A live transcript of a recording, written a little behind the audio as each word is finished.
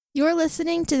You're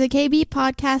listening to the KB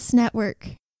Podcast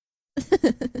Network.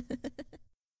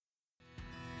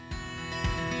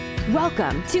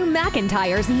 Welcome to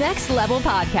McIntyre's Next Level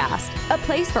Podcast, a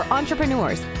place for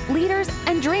entrepreneurs, leaders,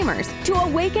 and dreamers to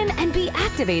awaken and be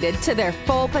activated to their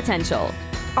full potential.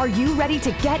 Are you ready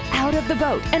to get out of the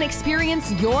boat and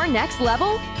experience your next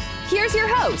level? Here's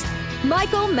your host,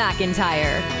 Michael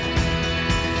McIntyre.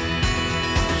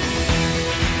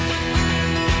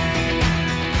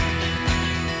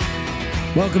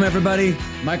 Welcome, everybody.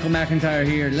 Michael McIntyre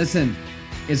here. Listen,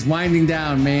 it's winding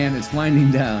down, man. It's winding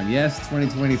down. Yes,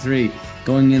 2023,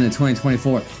 going into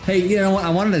 2024. Hey, you know what? I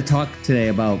wanted to talk today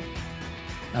about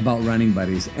running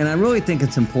buddies, and I really think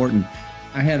it's important.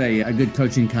 I had a good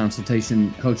coaching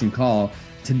call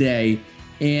today,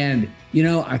 and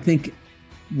I think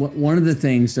one of the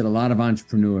things that a lot of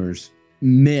entrepreneurs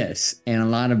miss and a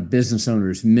lot of business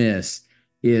owners miss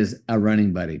is a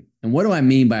running buddy. And what do I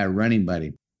mean by a running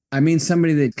buddy? I mean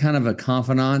somebody that's kind of a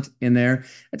confidant in there.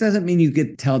 It doesn't mean you get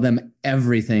to tell them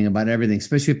everything about everything,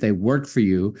 especially if they work for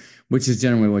you, which is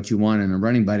generally what you want in a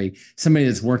running buddy. Somebody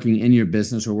that's working in your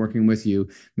business or working with you.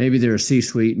 Maybe they're a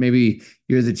C-suite. Maybe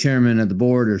you're the chairman of the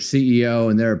board or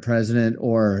CEO and they're a president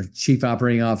or chief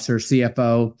operating officer,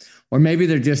 CFO. Or maybe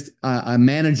they're just a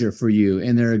manager for you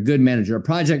and they're a good manager, a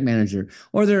project manager,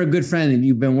 or they're a good friend and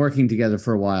you've been working together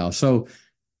for a while. So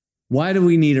why do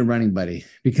we need a running buddy?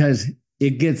 Because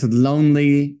it gets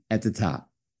lonely at the top.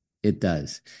 It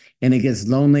does. And it gets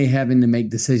lonely having to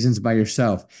make decisions by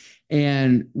yourself.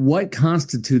 And what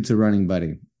constitutes a running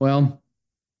buddy? Well,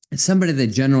 it's somebody that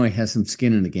generally has some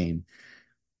skin in the game.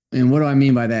 And what do I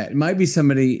mean by that? It might be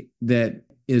somebody that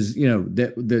is,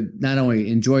 that not only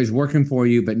enjoys working for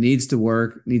you, but needs to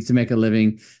work, needs to make a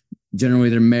living. Generally,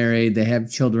 they're married, they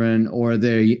have children, or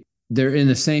they're in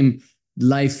the same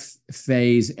life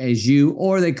phase as you,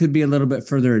 or they could be a little bit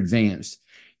further advanced.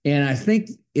 And I think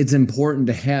it's important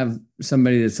to have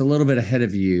somebody that's a little bit ahead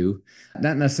of you,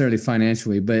 not necessarily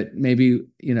financially, but maybe,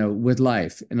 with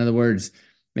life. In other words,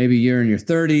 maybe you're in your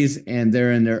 30s and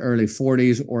they're in their early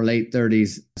 40s or late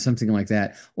 30s, something like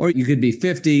that. Or you could be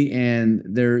 50 and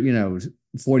they're,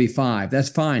 45. That's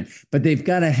fine. But they've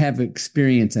got to have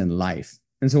experience in life.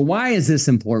 And so why is this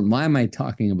important? Why am I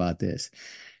talking about this?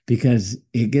 Because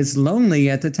it gets lonely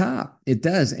at the top. It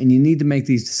does. And you need to make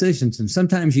these decisions. And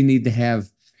sometimes you need to have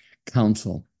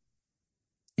counsel.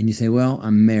 And you say, well,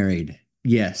 I'm married.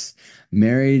 Yes,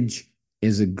 marriage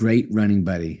is a great running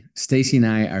buddy. Stacy and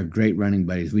I are great running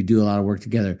buddies. We do a lot of work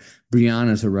together.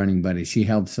 Brianna's a running buddy. She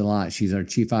helps a lot. She's our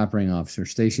chief operating officer.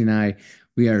 Stacy and I,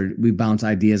 we bounce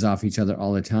ideas off each other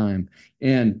all the time,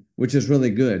 and which is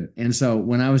really good. And so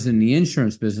when I was in the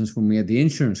insurance business, when we had the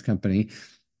insurance company,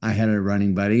 I had a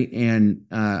running buddy, and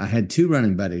I had two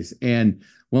running buddies, and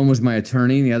one was my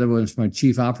attorney, and the other one was my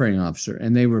chief operating officer,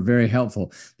 and they were very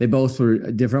helpful. They both were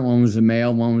different. One was a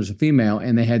male, one was a female,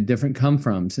 and they had different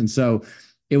come-froms. And so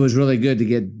it was really good to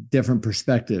get different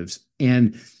perspectives.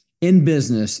 And in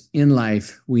business, in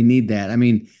life, we need that. I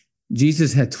mean,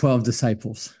 Jesus had 12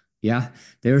 disciples. Yeah,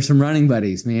 there were some running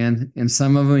buddies, man. And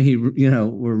some of them,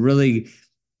 were really,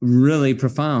 really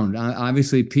profound.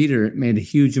 Obviously, Peter made a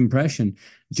huge impression.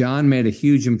 John made a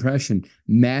huge impression.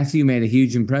 Matthew made a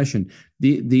huge impression.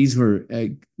 These were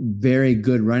very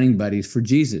good running buddies for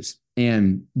Jesus.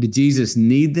 And did Jesus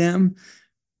need them?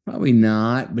 Probably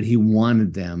not, but he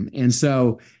wanted them. And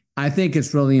so I think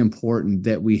it's really important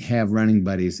that we have running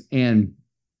buddies and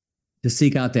to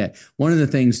seek out that. One of the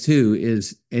things, too,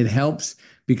 is it helps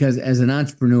because as an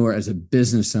entrepreneur, as a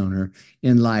business owner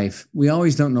in life, we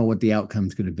always don't know what the outcome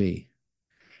is going to be.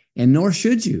 And nor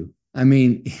should you. I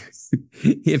mean,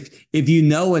 if you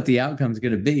know what the outcome is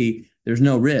going to be, there's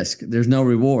no risk, there's no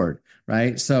reward,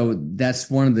 right? So that's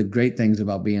one of the great things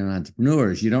about being an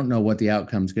entrepreneur is you don't know what the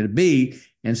outcome is going to be.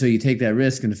 And so you take that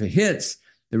risk. And if it hits,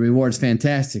 the reward's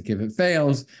fantastic. If it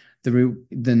fails,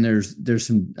 then there's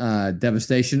some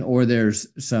devastation or there's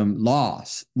some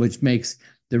loss, which makes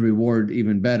the reward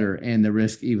even better and the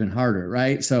risk even harder,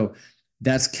 right? So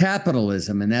that's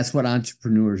capitalism, and that's what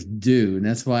entrepreneurs do. And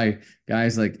that's why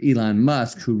guys like Elon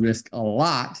Musk, who risk a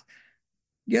lot,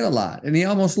 get a lot. And he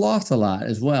almost lost a lot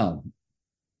as well.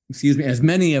 Excuse me, as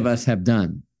many of us have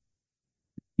done,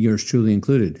 yours truly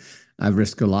included. I've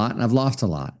risked a lot and I've lost a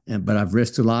lot, but I've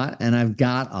risked a lot and I've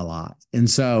got a lot. And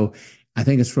so I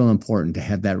think it's real important to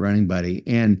have that running buddy.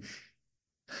 And,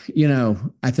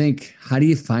 I think, how do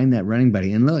you find that running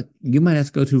buddy? And look, you might have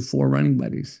to go through 4 running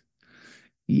buddies.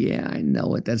 Yeah, I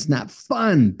know it. That's not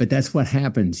fun, but that's what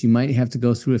happens. You might have to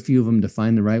go through a few of them to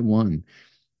find the right one,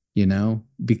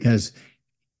 because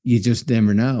you just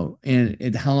never know.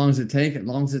 And how long does it take? As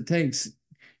long as it takes,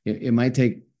 it might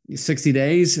take 60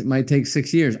 days. It might take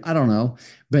 6 years. I don't know,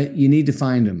 but you need to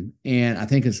find them. And I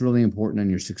think it's really important on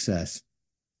your success.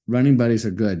 Running buddies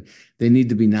are good. They need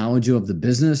to be knowledgeable of the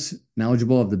business.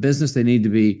 They need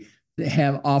to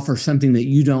offer something that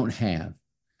you don't have,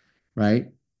 right?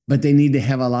 But they need to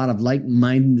have a lot of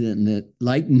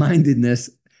like-mindedness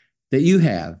that you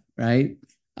have, right?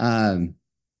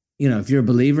 If you're a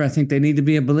believer, I think they need to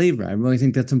be a believer. I really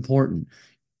think that's important.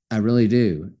 I really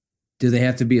do. Do they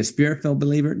have to be a spirit-filled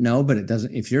believer? No, but it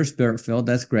doesn't. If you're spirit-filled,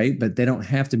 that's great, but they don't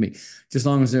have to be, just as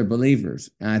long as they're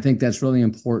believers. And I think that's really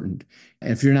important.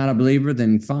 If you're not a believer,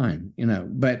 then fine,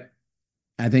 but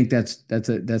I think that's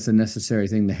a necessary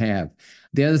thing to have.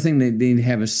 The other thing they need to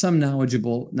have is some knowledge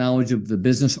of the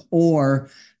business, or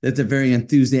that they're very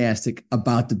enthusiastic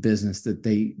about the business that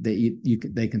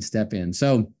they can step in.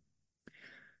 So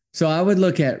I would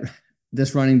look at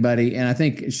this running buddy, and I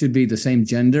think it should be the same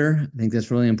gender. I think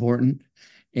that's really important.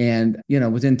 And,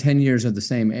 within 10 years of the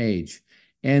same age,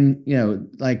 and,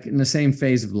 like in the same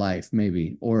phase of life,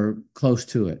 maybe, or close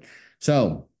to it.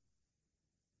 So,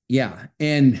 yeah.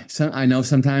 And I know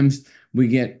sometimes we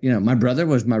get, my brother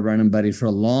was my running buddy for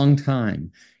a long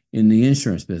time in the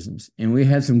insurance business. And we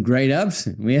had some great ups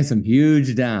and we had some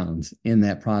huge downs in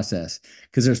that process,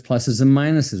 because there's pluses and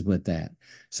minuses with that.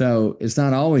 So it's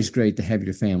not always great to have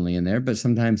your family in there, but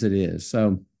sometimes it is.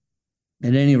 So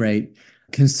at any rate,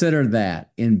 consider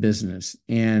that in business.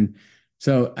 And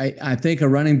so I think a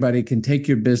running buddy can take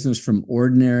your business from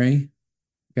ordinary,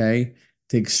 okay,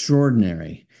 to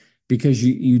extraordinary, because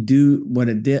you do what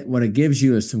it gives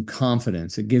you is some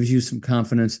confidence. It gives you some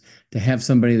confidence to have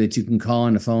somebody that you can call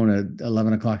on the phone at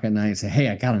 11 o'clock at night and say, hey,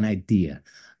 I got an idea.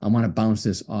 I want to bounce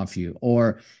this off you.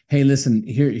 Or, hey, listen,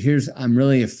 I'm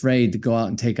really afraid to go out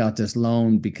and take out this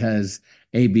loan because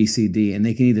A, B, C, D. And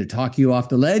they can either talk you off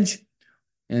the ledge,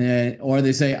 or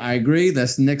they say, I agree,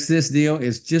 let's nix this deal.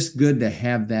 It's just good to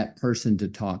have that person to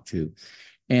talk to.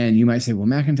 And you might say, well,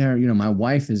 McIntyre, my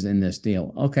wife is in this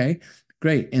deal. Okay,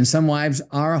 great. And some wives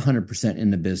are 100% in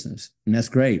the business, and that's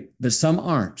great. But some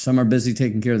aren't. Some are busy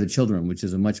taking care of the children, which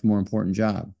is a much more important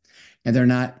job. And they're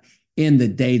not in the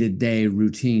day-to-day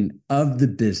routine of the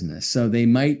business. So they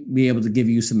might be able to give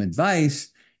you some advice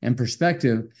and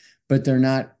perspective, but they're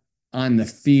not on the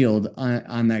field,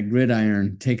 on that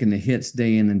gridiron, taking the hits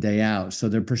day in and day out. So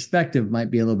their perspective might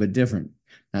be a little bit different.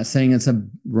 Not saying it's a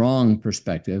wrong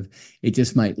perspective. It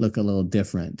just might look a little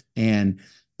different. And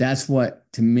that's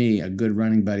what, to me, a good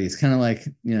running buddy is. Kind of like,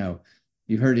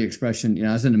 you've heard the expression,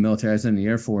 I was in the military, I was in the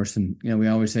Air Force, and, we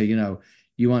always say,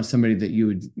 you want somebody that you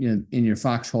would, in your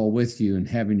foxhole with you and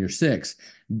having your six.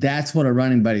 That's what a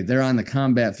running buddy, they're on the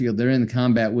combat field. They're in the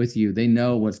combat with you. They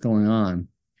know what's going on,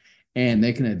 and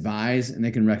they can advise and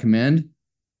they can recommend,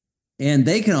 and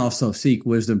they can also seek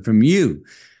wisdom from you.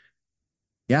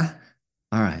 Yeah.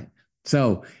 All right.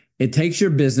 So it takes your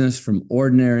business from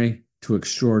ordinary to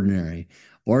extraordinary.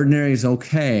 Ordinary is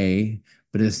okay,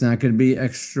 but it's not going to be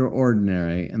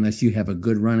extraordinary unless you have a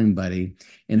good running buddy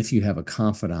and if you have a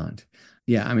confidant.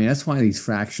 Yeah, that's why these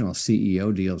fractional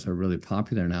CEO deals are really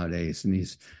popular nowadays, and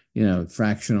these,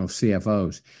 fractional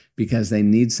CFOs, because they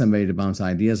need somebody to bounce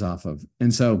ideas off of.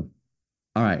 And so,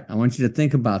 all right, I want you to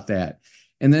think about that.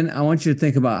 And then I want you to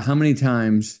think about, how many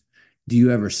times do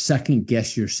you ever second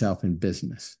guess yourself in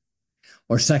business,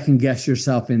 or second guess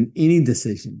yourself in any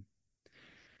decision?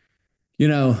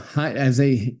 As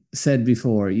I said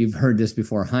before, you've heard this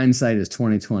before, hindsight is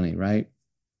 20/20, right?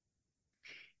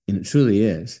 And it truly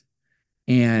is.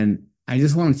 And I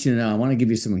just want you to know, I want to give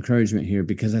you some encouragement here,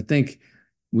 because I think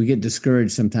we get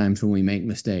discouraged sometimes when we make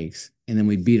mistakes, and then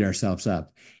we beat ourselves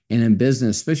up. And in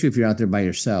business, especially if you're out there by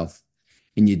yourself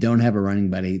and you don't have a running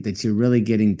buddy, that you're really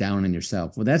getting down on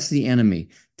yourself. Well, that's the enemy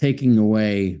taking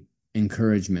away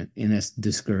encouragement, and it's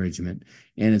discouragement.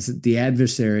 And it's the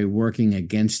adversary working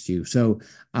against you. So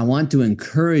I want to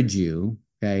encourage you,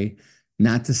 okay,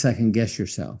 not to second guess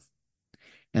yourself.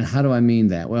 And how do I mean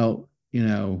that? Well,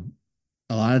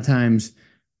 a lot of times,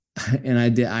 and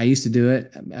I used to do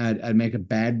it, I'd make a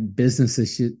bad business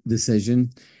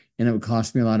decision, and it would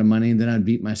cost me a lot of money. And then I'd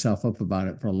beat myself up about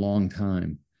it for a long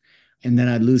time. And then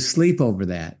I'd lose sleep over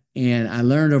that. And I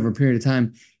learned over a period of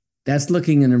time, that's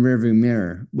looking in the rearview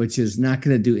mirror, which is not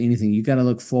going to do anything. You got to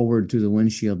look forward through the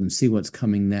windshield and see what's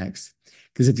coming next.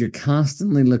 Because if you're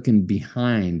constantly looking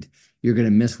behind, you're going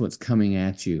to miss what's coming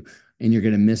at you, and you're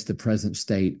going to miss the present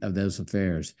state of those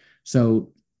affairs.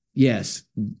 So yes,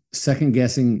 second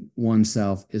guessing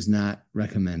oneself is not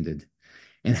recommended.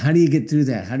 And how do you get through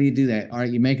that? How do you do that? All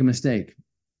right, you make a mistake,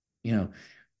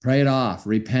 pray it off,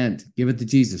 repent, give it to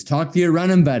Jesus, talk to your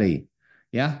running buddy.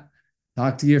 Yeah.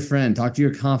 Talk to your friend, talk to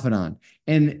your confidant.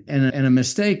 And a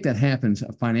mistake that happens,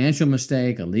 a financial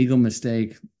mistake, a legal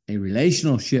mistake, a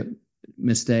relationship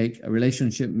mistake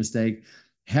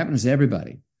happens to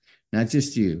everybody, not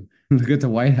just you. Look at the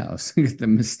White House. Look at the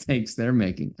mistakes they're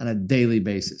making on a daily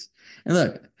basis. And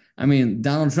look, I mean,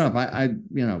 Donald Trump, I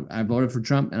voted for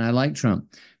Trump and I like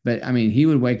Trump, but I mean, he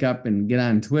would wake up and get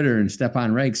on Twitter and step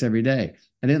on rakes every day.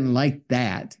 I didn't like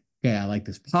that. Okay, I like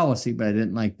this policy, but I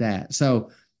didn't like that.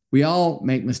 So we all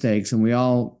make mistakes and we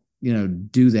all,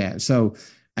 do that. So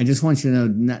I just want you to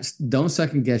know, don't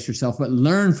second guess yourself, but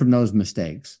learn from those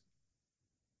mistakes.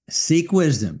 Seek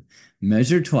wisdom,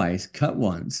 measure twice, cut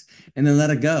once, and then let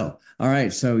it go. All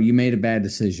right, so you made a bad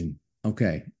decision.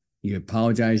 Okay, you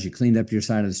apologize, you cleaned up your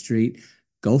side of the street.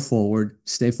 Go forward,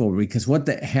 stay forward, because what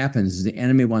that happens is the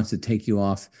enemy wants to take you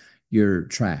off your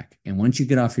track. And once you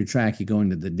get off your track, you go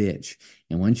into the ditch.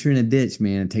 And once you're in a ditch,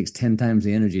 man, it takes 10 times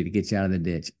the energy to get you out of the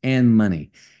ditch, and money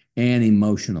and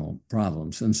emotional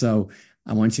problems. And so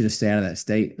I want you to stay out of that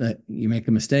state. You make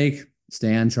a mistake,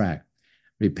 stay on track.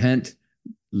 Repent,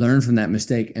 learn from that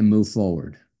mistake, and move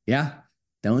forward. Yeah?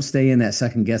 Don't stay in that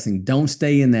second guessing. Don't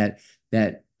stay in that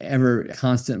ever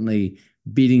constantly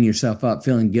beating yourself up,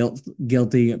 feeling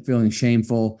guilty, feeling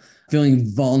shameful,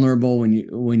 feeling vulnerable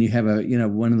when you have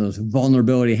one of those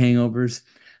vulnerability hangovers.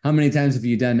 How many times have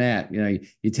you done that?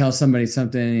 You tell somebody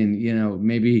something and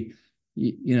maybe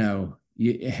you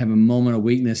have a moment of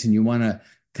weakness and you want to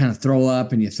kind of throw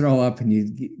up, and you throw up and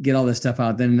you get all this stuff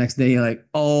out. Then the next day you're like,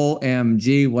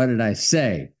 OMG, what did I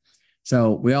say?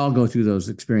 So we all go through those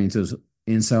experiences.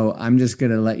 And so I'm just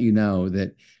going to let you know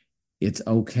that it's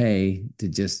okay to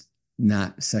just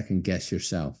not second guess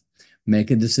yourself.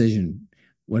 Make a decision.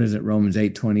 What is it? Romans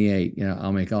 8:28.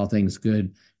 I'll make all things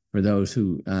good for those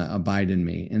who abide in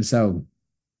me. And so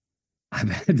I've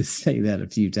had to say that a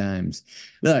few times.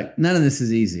 Look, none of this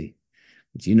is easy,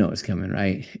 but you know it's coming,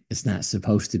 right? It's not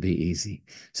supposed to be easy.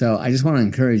 So I just want to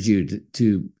encourage you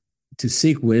to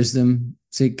seek wisdom,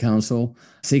 seek counsel,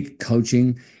 seek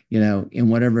coaching, in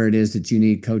whatever it is that you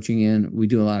need coaching in. We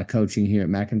do a lot of coaching here at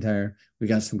McIntyre. We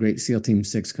got some great SEAL Team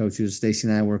 6 coaches. Stacy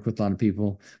and I work with a lot of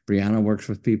people. Brianna works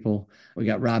with people. We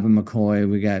got Robin McCoy.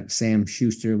 We got Sam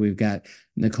Schuster. We've got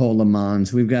Nicole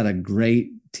Lamons. We've got a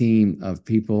great team of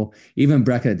people. Even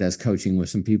Brecca does coaching with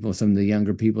some people, some of the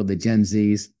younger people, the Gen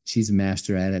Zs. She's a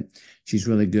master at it. She's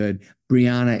really good.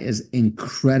 Brianna is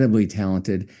incredibly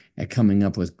talented at coming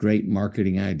up with great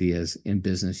marketing ideas in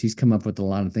business. She's come up with a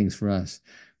lot of things for us.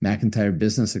 McIntyre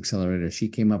Business Accelerator, she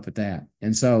came up with that.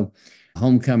 And so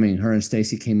Homecoming, her and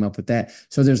Stacy came up with that.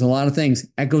 So there's a lot of things.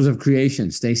 Echoes of Creation,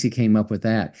 Stacy came up with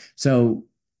that. So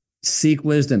seek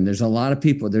wisdom. There's a lot of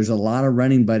people. There's a lot of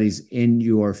running buddies in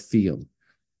your field.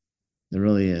 There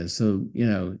really is. So,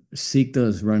 seek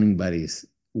those running buddies,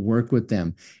 work with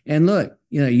them. And look,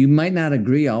 you might not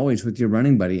agree always with your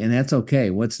running buddy, and that's okay.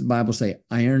 What's the Bible say?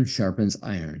 Iron sharpens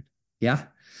iron. Yeah,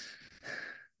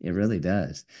 it really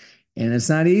does. And it's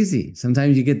not easy.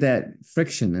 Sometimes you get that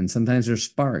friction, and sometimes there's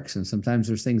sparks, and sometimes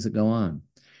there's things that go on.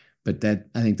 But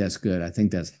I think that's good. I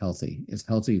think that's healthy. It's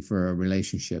healthy for a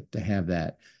relationship to have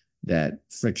that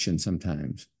friction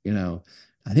sometimes.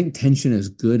 I think tension is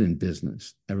good in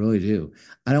business. I really do.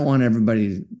 I don't want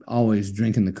everybody always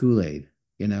drinking the Kool-Aid.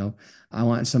 I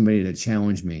want somebody to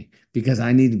challenge me because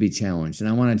I need to be challenged, and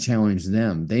I want to challenge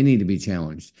them. They need to be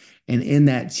challenged. And in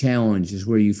that challenge is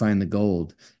where you find the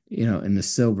gold, and the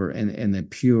silver and the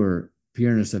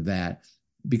pureness of that,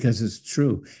 because it's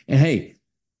true. And hey,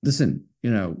 listen,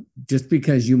 just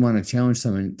because you want to challenge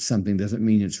something doesn't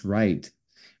mean it's right,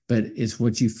 but it's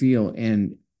what you feel.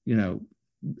 And,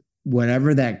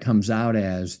 whatever that comes out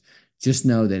as, just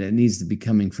know that it needs to be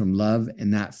coming from love and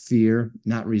not fear,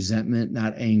 not resentment,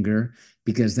 not anger,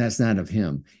 because that's not of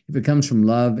him. If it comes from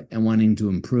love and wanting to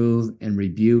improve and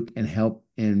rebuke and help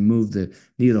and move the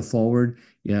needle forward,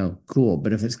 cool.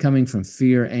 But if it's coming from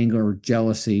fear, anger,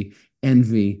 jealousy,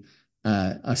 envy,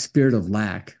 a spirit of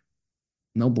lack,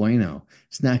 no bueno.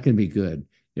 It's not going to be good.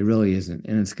 It really isn't.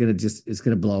 And it's going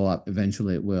to blow up.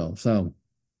 Eventually it will. So,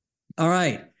 all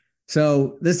right.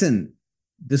 So listen,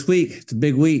 this week, it's a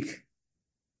big week.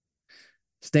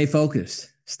 Stay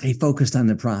focused. Stay focused on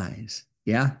the prize.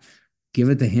 Yeah. Give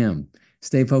it to him.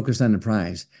 Stay focused on the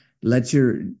prize. Let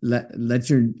your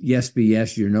yes be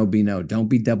yes, your no be no. Don't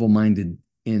be double-minded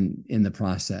in the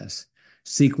process.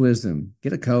 Seek wisdom.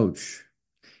 Get a coach.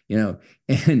 And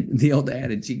the old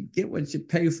adage, you get what you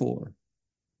pay for.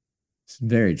 It's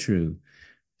very true.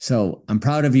 So I'm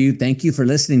proud of you. Thank you for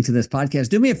listening to this podcast.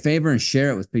 Do me a favor and share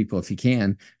it with people if you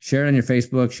can. Share it on your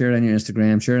Facebook, share it on your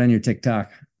Instagram, share it on your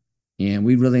TikTok. And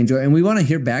we really enjoy, and we want to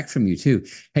hear back from you too.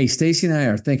 Hey, Stacy and I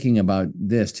are thinking about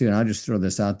this too, and I'll just throw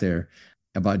this out there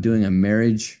about doing a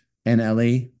marriage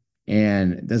NLE.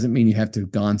 And it doesn't mean you have to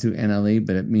have gone through NLE,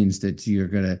 but it means that you're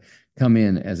going to come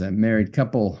in as a married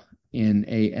couple in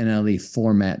a NLE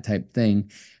format type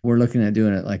thing. We're looking at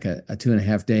doing it like a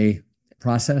 2.5 day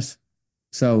process.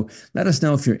 So let us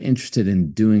know if you're interested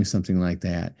in doing something like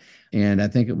that. And I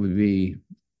think it would be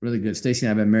really good. Stacy and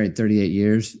I have been married 38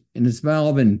 years, and it's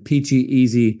all been peachy,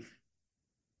 easy.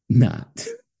 Not.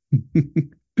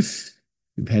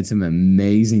 We've had some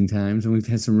amazing times, and we've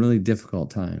had some really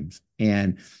difficult times.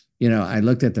 And, I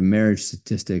looked at the marriage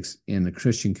statistics in the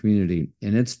Christian community,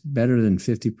 and it's better than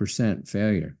 50%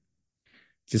 failure,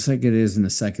 just like it is in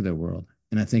the secular world.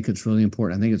 And I think it's really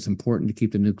important. I think it's important to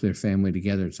keep the nuclear family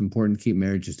together. It's important to keep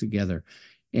marriages together.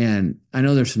 And I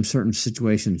know there's some certain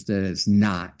situations that it's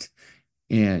not.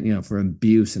 And, for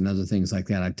abuse and other things like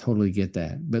that, I totally get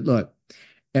that. But look,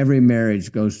 every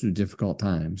marriage goes through difficult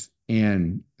times.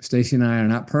 And Stacy and I are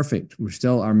not perfect.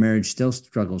 Our marriage still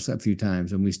struggles a few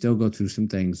times, and we still go through some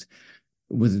things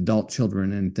with adult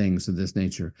children and things of this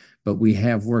nature. But we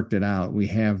have worked it out. We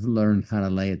have learned how to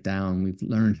lay it down. We've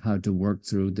learned how to work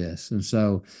through this. And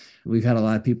so we've had a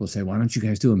lot of people say, why don't you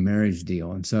guys do a marriage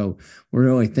deal? And so we're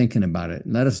really thinking about it.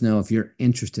 Let us know if you're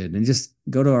interested, and just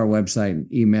go to our website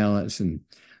and email us and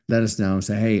let us know and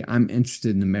say, hey, I'm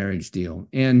interested in the marriage deal.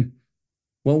 And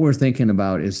what we're thinking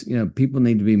about is, people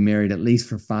need to be married at least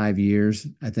for 5 years.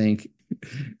 I think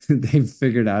they've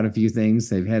figured out a few things.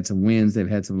 They've had some wins. They've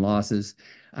had some losses.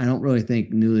 I don't really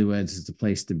think newlyweds is the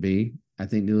place to be. I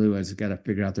think newlyweds have got to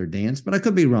figure out their dance, but I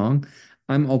could be wrong.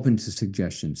 I'm open to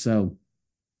suggestions.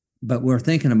 But we're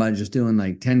thinking about just doing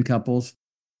like 10 couples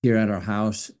here at our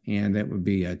house, and that would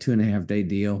be a 2.5 day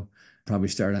deal. Probably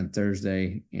start on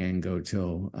Thursday and go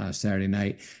till Saturday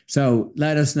night. So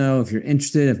let us know if you're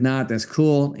interested. If not, that's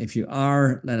cool. If you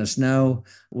are, let us know.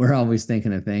 We're always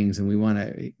thinking of things, and we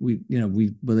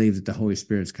believe that the Holy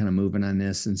Spirit's kind of moving on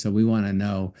this. And so we want to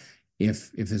know if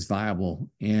it's viable,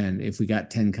 and if we got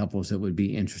 10 couples that would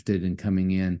be interested in coming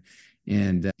in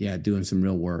and doing some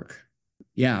real work.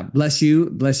 Yeah, bless you.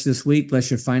 Bless this week.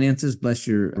 Bless your finances. Bless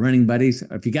your running buddies.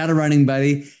 If you got a running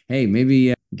buddy, hey,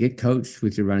 maybe get coached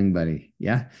with your running buddy.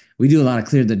 Yeah, we do a lot of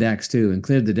Clear the Decks too, and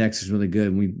Clear the Decks is really good.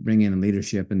 And we bring in the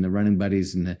leadership and the running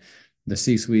buddies and the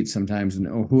C-suite sometimes,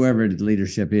 or whoever the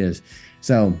leadership is.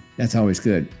 So that's always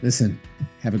good. Listen,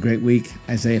 have a great week.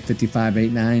 Isaiah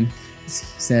 55:8-9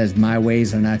 says, my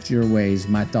ways are not your ways.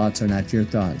 My thoughts are not your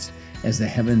thoughts. As the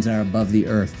heavens are above the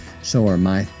earth, so are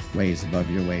my ways above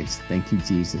your ways. Thank you,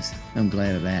 Jesus. I'm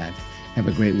glad of that. Have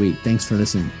a great week. Thanks for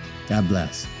listening. God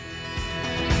bless.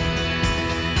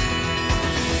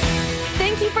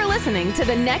 Thank you for listening to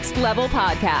the Next Level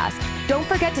Podcast. Don't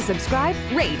forget to subscribe,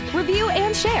 rate, review,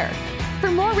 and share.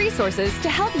 For more resources to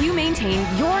help you maintain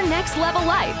your next level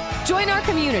life, join our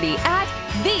community at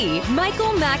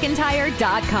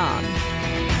themichaelmcintyre.com.